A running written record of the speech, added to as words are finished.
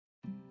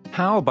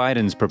How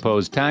Biden's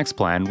proposed tax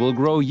plan will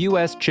grow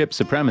U.S. chip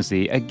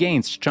supremacy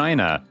against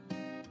China.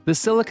 The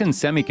silicon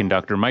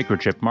semiconductor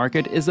microchip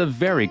market is a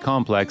very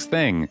complex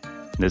thing.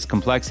 This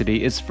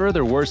complexity is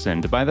further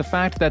worsened by the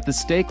fact that the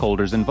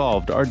stakeholders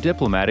involved are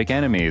diplomatic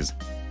enemies.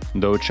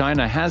 Though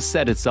China has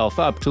set itself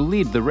up to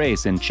lead the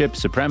race in chip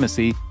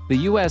supremacy, the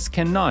U.S.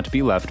 cannot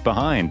be left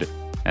behind.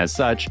 As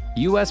such,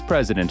 U.S.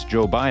 President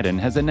Joe Biden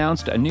has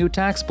announced a new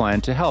tax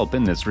plan to help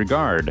in this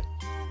regard.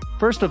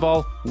 First of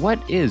all, what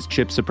is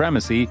chip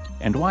supremacy,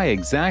 and why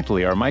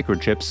exactly are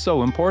microchips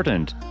so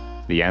important?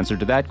 The answer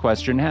to that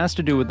question has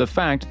to do with the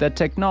fact that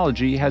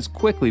technology has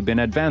quickly been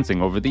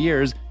advancing over the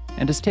years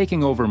and is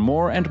taking over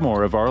more and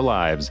more of our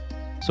lives.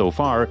 So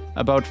far,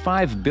 about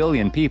 5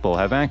 billion people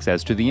have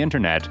access to the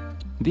internet.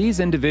 These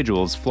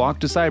individuals flock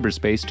to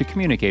cyberspace to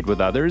communicate with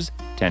others,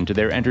 tend to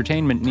their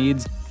entertainment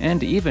needs,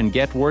 and even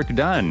get work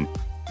done.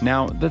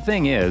 Now, the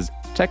thing is,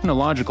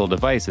 technological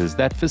devices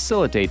that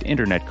facilitate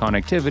internet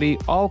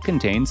connectivity all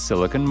contain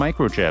silicon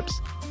microchips.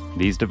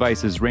 These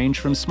devices range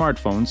from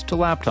smartphones to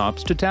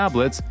laptops to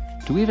tablets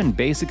to even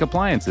basic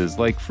appliances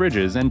like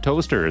fridges and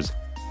toasters.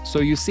 So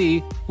you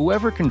see,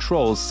 whoever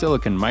controls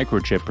silicon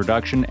microchip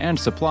production and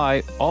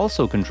supply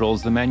also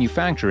controls the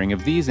manufacturing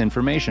of these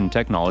information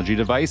technology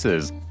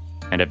devices.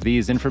 And if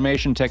these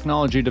information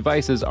technology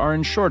devices are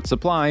in short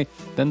supply,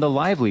 then the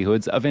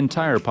livelihoods of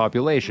entire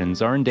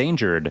populations are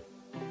endangered.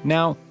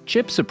 Now,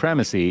 chip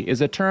supremacy is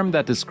a term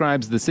that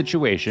describes the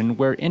situation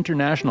where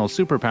international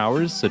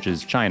superpowers such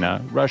as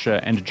China,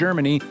 Russia, and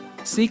Germany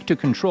seek to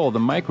control the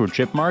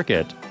microchip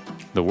market.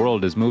 The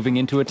world is moving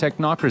into a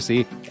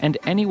technocracy, and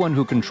anyone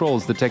who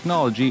controls the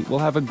technology will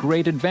have a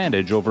great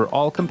advantage over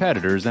all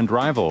competitors and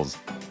rivals.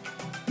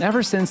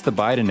 Ever since the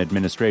Biden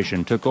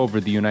administration took over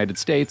the United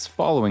States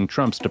following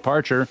Trump's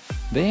departure,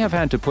 they have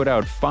had to put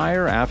out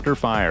fire after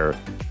fire.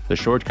 The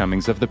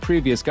shortcomings of the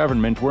previous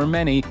government were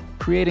many,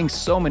 creating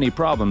so many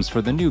problems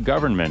for the new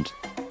government.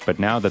 But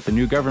now that the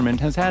new government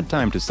has had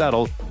time to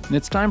settle,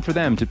 it's time for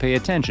them to pay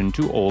attention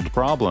to old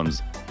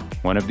problems.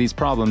 One of these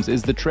problems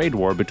is the trade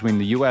war between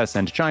the US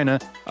and China,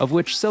 of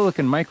which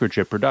silicon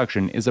microchip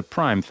production is a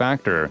prime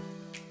factor.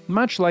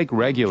 Much like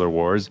regular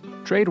wars,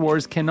 trade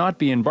wars cannot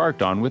be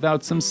embarked on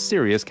without some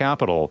serious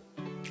capital.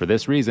 For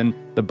this reason,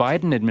 the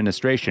Biden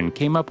administration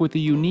came up with a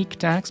unique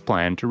tax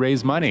plan to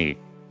raise money.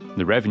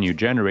 The revenue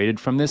generated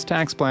from this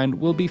tax plan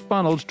will be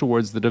funneled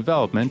towards the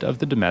development of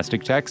the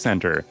domestic tech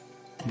center.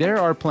 There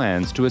are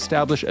plans to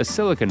establish a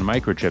silicon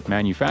microchip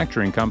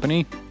manufacturing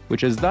company,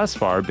 which has thus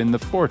far been the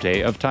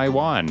forte of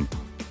Taiwan.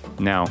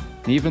 Now,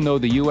 even though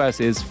the US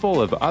is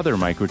full of other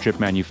microchip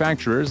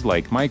manufacturers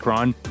like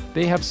Micron,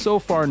 they have so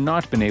far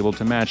not been able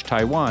to match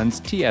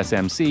Taiwan's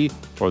TSMC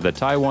or the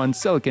Taiwan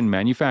Silicon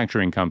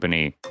Manufacturing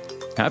Company.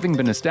 Having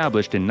been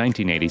established in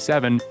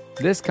 1987,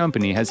 this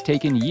company has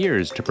taken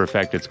years to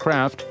perfect its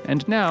craft,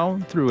 and now,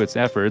 through its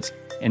efforts,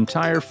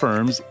 entire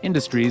firms,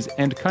 industries,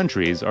 and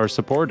countries are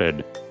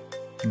supported.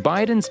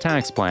 Biden's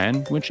tax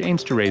plan, which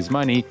aims to raise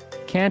money,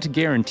 can't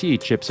guarantee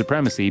chip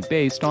supremacy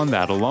based on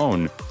that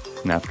alone.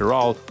 After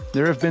all,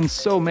 there have been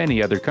so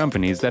many other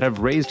companies that have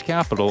raised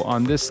capital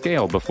on this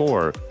scale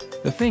before.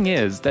 The thing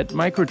is that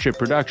microchip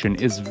production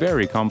is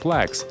very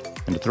complex,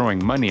 and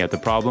throwing money at the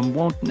problem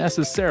won't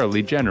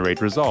necessarily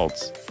generate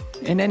results.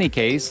 In any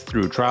case,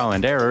 through trial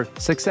and error,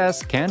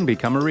 success can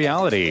become a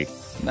reality.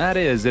 That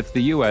is, if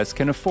the US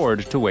can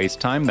afford to waste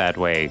time that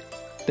way.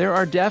 There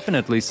are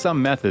definitely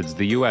some methods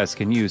the US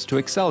can use to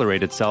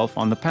accelerate itself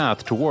on the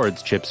path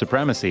towards chip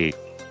supremacy.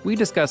 We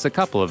discuss a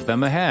couple of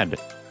them ahead.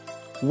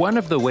 One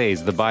of the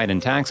ways the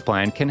Biden tax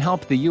plan can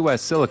help the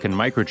U.S. silicon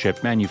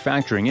microchip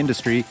manufacturing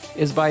industry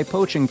is by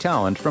poaching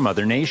talent from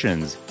other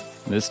nations.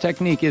 This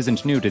technique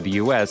isn't new to the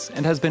U.S.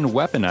 and has been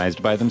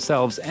weaponized by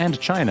themselves and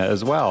China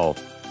as well.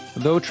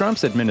 Though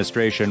Trump's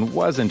administration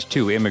wasn't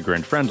too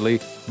immigrant-friendly,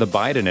 the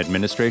Biden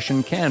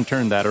administration can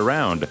turn that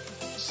around.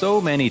 So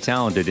many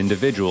talented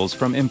individuals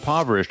from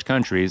impoverished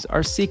countries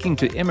are seeking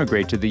to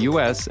immigrate to the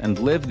U.S. and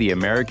live the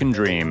American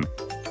dream.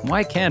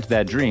 Why can't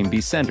that dream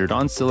be centered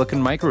on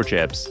silicon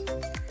microchips?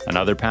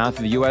 Another path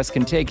the U.S.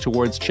 can take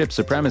towards chip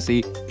supremacy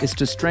is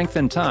to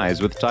strengthen ties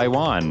with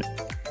Taiwan.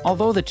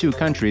 Although the two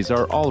countries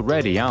are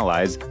already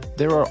allies,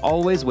 there are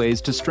always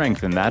ways to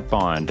strengthen that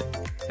bond.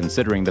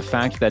 Considering the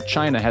fact that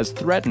China has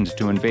threatened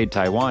to invade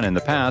Taiwan in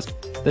the past,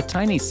 the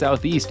tiny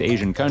Southeast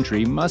Asian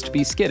country must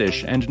be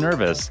skittish and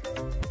nervous.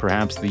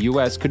 Perhaps the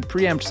U.S. could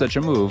preempt such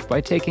a move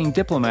by taking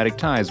diplomatic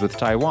ties with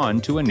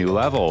Taiwan to a new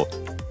level.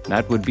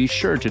 That would be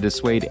sure to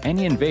dissuade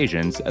any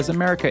invasions, as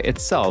America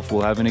itself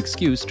will have an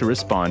excuse to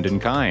respond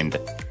in kind.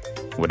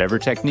 Whatever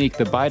technique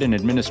the Biden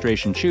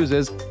administration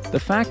chooses, the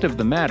fact of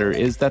the matter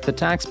is that the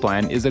tax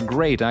plan is a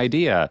great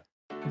idea.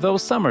 Though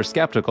some are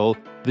skeptical,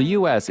 the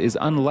U.S. is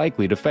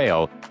unlikely to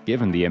fail,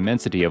 given the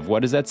immensity of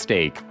what is at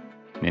stake.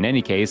 In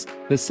any case,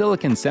 the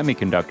silicon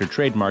semiconductor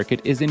trade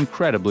market is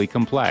incredibly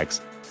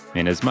complex.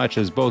 Inasmuch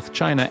as both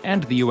China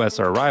and the U.S.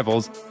 are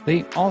rivals,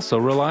 they also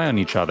rely on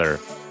each other.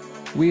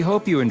 We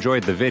hope you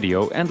enjoyed the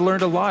video and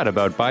learned a lot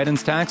about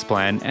Biden's tax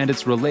plan and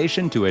its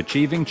relation to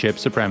achieving chip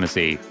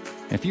supremacy.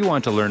 If you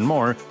want to learn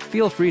more,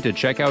 feel free to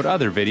check out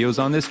other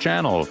videos on this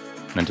channel.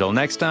 Until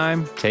next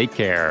time, take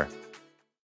care.